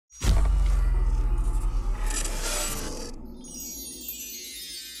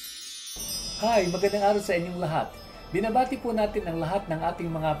Hi, magandang araw sa inyong lahat. Binabati po natin ang lahat ng ating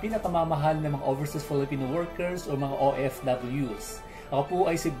mga pinakamamahal na mga overseas Filipino workers o mga OFWs. Ako po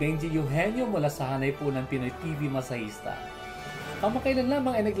ay si Benjie Eugenio mula sa hanay po ng Pinoy TV Masahista. Kamakailan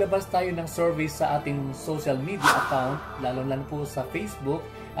lamang ay naglabas tayo ng survey sa ating social media account, lalo-lalo po sa Facebook,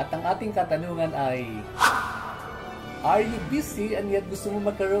 at ang ating katanungan ay, are you busy and yet gusto mo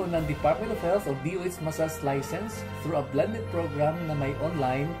magkaroon ng Department of Health o DOH Massage License through a blended program na may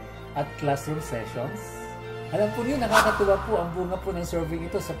online at classroom sessions? Alam po niyo, nakakatuwa po ang bunga po ng survey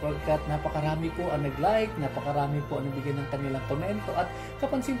ito sapagkat napakarami po ang nag-like, napakarami po ang nagbigay ng kanilang komento at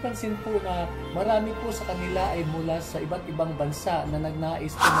kapansin-pansin po na marami po sa kanila ay mula sa iba't ibang bansa na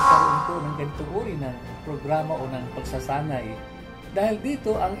nagnais po magkaroon po ng ganitong uri ng programa o ng pagsasanay. Dahil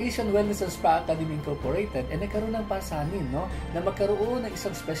dito, ang Asian Wellness and Spa Academy Incorporated ay nagkaroon ng pasanin na magkaroon ng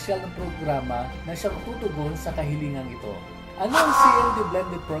isang special na programa na siyang tutugon sa kahilingan ito. Ano ang CMT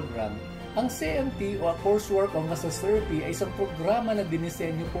Blended Program? Ang CMT o Coursework of Massage Therapy ay isang programa na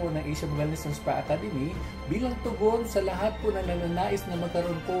dinisenyo po ng Asian Wellness and Spa Academy bilang tugon sa lahat po na nananais na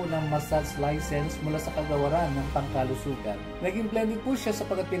magkaroon po ng massage license mula sa kagawaran ng pangkalusugan. Naging blended po siya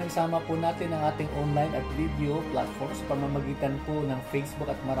sapagkat pinagsama po natin ang ating online at video platforms pamamagitan po ng Facebook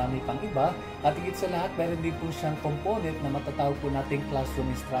at marami pang iba, at higit sa lahat meron din po siyang component na matatawag po nating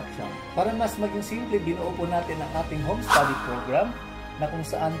classroom instruction. Para mas maging simple, binuo po natin ang ating home study program na kung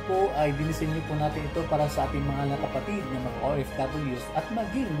saan po ay dinisenyo po natin ito para sa ating mga kapatid na mga OFWs at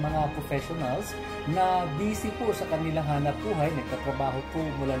maging mga professionals na busy po sa kanilang hanap buhay, nagtatrabaho po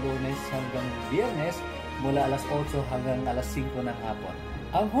mula Lunes hanggang Biyernes, mula alas 8 hanggang alas 5 ng hapon.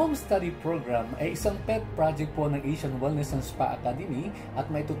 Ang home study program ay isang pet project po ng Asian Wellness and Spa Academy at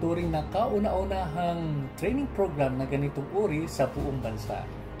may tuturing na kauna-unahang training program na ganitong uri sa buong bansa.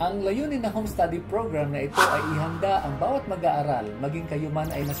 Ang layunin ng home study program na ito ay ihanda ang bawat mag-aaral, maging kayo man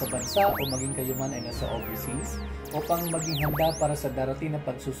ay nasa bansa o maging kayo man ay nasa overseas, upang maging handa para sa darating na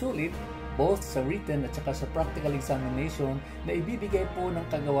pagsusulit, both sa written at saka sa practical examination na ibibigay po ng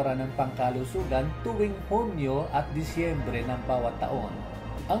kagawaran ng pangkalusugan tuwing Hunyo at Disyembre ng bawat taon.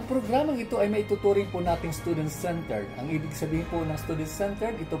 Ang programang ito ay may tuturing po nating student-centered. Ang ibig sabihin po ng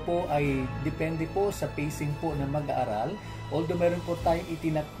student-centered, ito po ay depende po sa pacing po ng mag-aaral. Although meron po tayong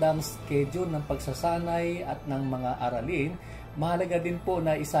itinakdang schedule ng pagsasanay at ng mga aralin, mahalaga din po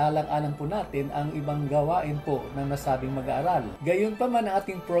na isalang-alang po natin ang ibang gawain po ng nasabing mag-aaral. Gayon pa man, ang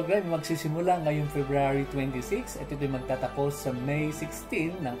ating program magsisimula ngayong February 26 at ito'y magtatapos sa May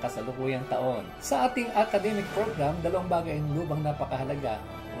 16 ng kasalukuyang taon. Sa ating academic program, dalawang bagay ang lubang napakahalaga.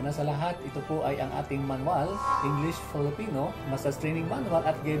 Una sa lahat, ito po ay ang ating manual, English-Filipino, Massage Training Manual,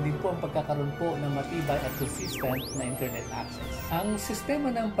 at gayon din po ang pagkakaroon po ng matibay at consistent na internet access. Ang sistema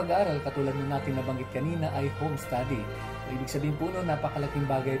ng pag-aaral, katulad na natin nabanggit kanina, ay home study. Ibig sabihin po nun, napakalaking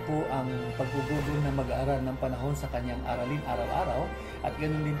bagay po ang pagbubudol ng mag-aaral ng panahon sa kanyang aralin araw-araw, at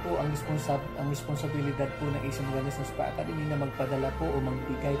ganoon din po ang responsibilidad po ng Asian Wellness and Spa Academy na magpadala po o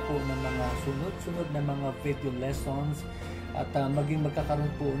magbigay po ng mga sunod-sunod na mga video lessons at maging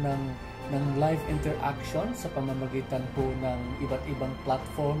magkakaroon po ng live interaction sa pamamagitan po ng iba't ibang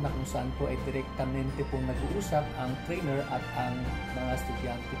platform na kung saan po ay direktamente po nag-uusap ang trainer at ang mga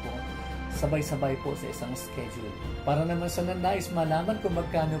estudyante po sabay-sabay po sa isang schedule. Para naman sa nais malaman kung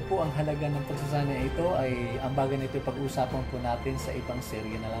magkano po ang halaga ng pagsasanay ito, ay ang bagay na ito pag-usapan po natin sa ibang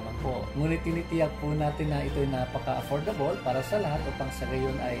serye na lamang po. Ngunit tinitiyak po natin na ito ay napaka-affordable para sa lahat upang sa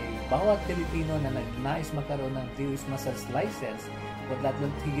gayon ay bawat Pilipino na nagnais magkaroon ng DOH Massage License at lahat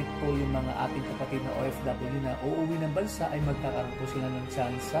higit po yung mga ating kapatid na OFW na uuwi ng bansa ay magkakaroon po sila ng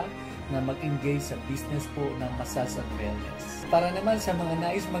tsansa na mag-engage sa business po ng massage at wellness. Para naman sa mga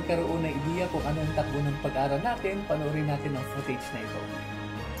nais magkaroon ng ideya kung ano ang takbo ng pag-aaral natin, panoorin natin ang footage na ito.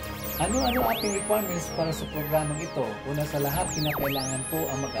 Ano-ano ating requirements para sa programang ito? Una sa lahat, kinakailangan po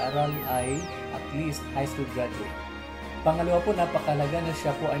ang mag-aaral ay at least high school graduate. Pangalawa po, napakalaga na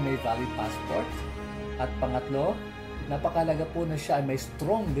siya po ay may valid passport. At pangatlo, napakalaga po na siya ay may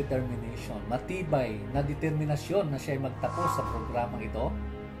strong determination, matibay na determinasyon na siya ay magtapos sa programang ito.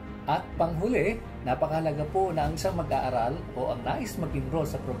 At panghuli, napakahalaga po na ang isang mag-aaral o ang nais mag-enroll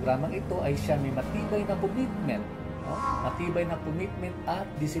sa programang ito ay siya may matibay na commitment. Matibay na commitment at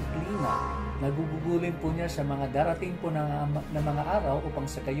disiplina. Nagugugulin po niya sa mga darating po na mga araw upang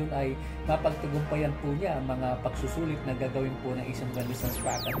sa gayon ay mapagtagumpayan po niya ang mga pagsusulit na gagawin po ng Asian Wellness and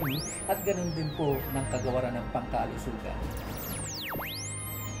Spa Academy at ganun din po ng kagawaran ng pangkalusugan.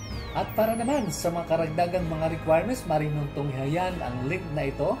 At para naman sa mga karagdagang mga requirements, marinong tunghayan ang link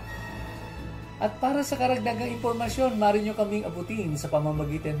na ito. At para sa karagdagang impormasyon, maaari nyo kaming abutin sa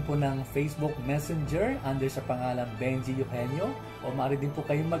pamamagitan po ng Facebook Messenger under sa pangalan Benjie Eugenio, o maaari din po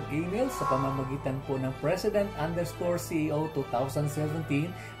kayong mag-email sa pamamagitan po ng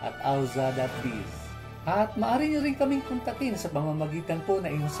president_CEO2017 at awsa.biz. At maaari nyo rin kaming kontakin sa pamamagitan po ng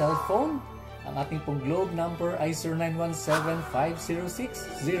inyong cellphone. Ang ating pong globe number ay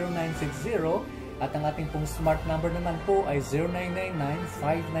 0917-506-0960 at ang ating pong smart number naman po ay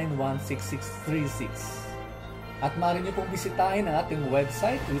 0999-591-6636. At maaari nyo pong bisitahin ang ating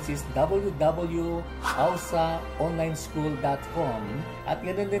website which is www.awsaonlineschool.com, at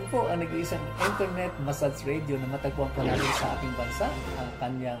ganoon din po ang nag-iisang internet massage radio na matagpuan po natin sa ating bansa. Ang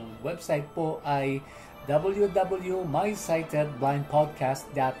kanyang website po ay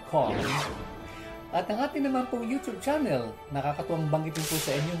www.mysightedblindpodcast.com. At ang ating naman pong YouTube channel, nakakatuwang banggitin po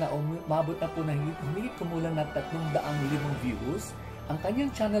sa inyo na umabot na po ng humigit kumulang na 300,000 views. Ang kanyang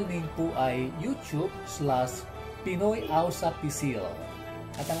channel name po ay YouTube/Pinoy Awsa Pisil.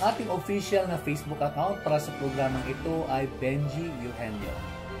 At ang ating official na Facebook account para sa programang ito ay Benjie Eugenio.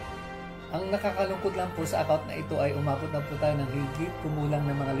 Ang nakakalungkot lang po sa account na ito ay umabot na po tayo ng higit kumulang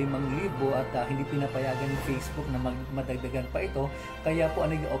ng mga 5,000 at hindi pinapayagan ng Facebook na madagdagan pa ito. Kaya po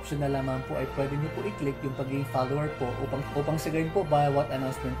ang naging option na lamang po ay pwede nyo po i-click yung pagiging follower po upang sa gayon po bawat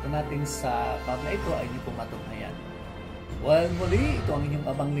announcement po natin sa account na ito ay nyo po matugnayan. Well, muli, ito ang inyong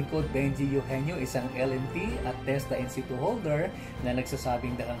abang lingkod, Benjie Eugenio, isang LNT at TESDA In-Situ holder na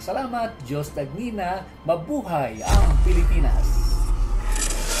nagsasabing dagang salamat, Diyos Tagnina, mabuhay ang Pilipinas!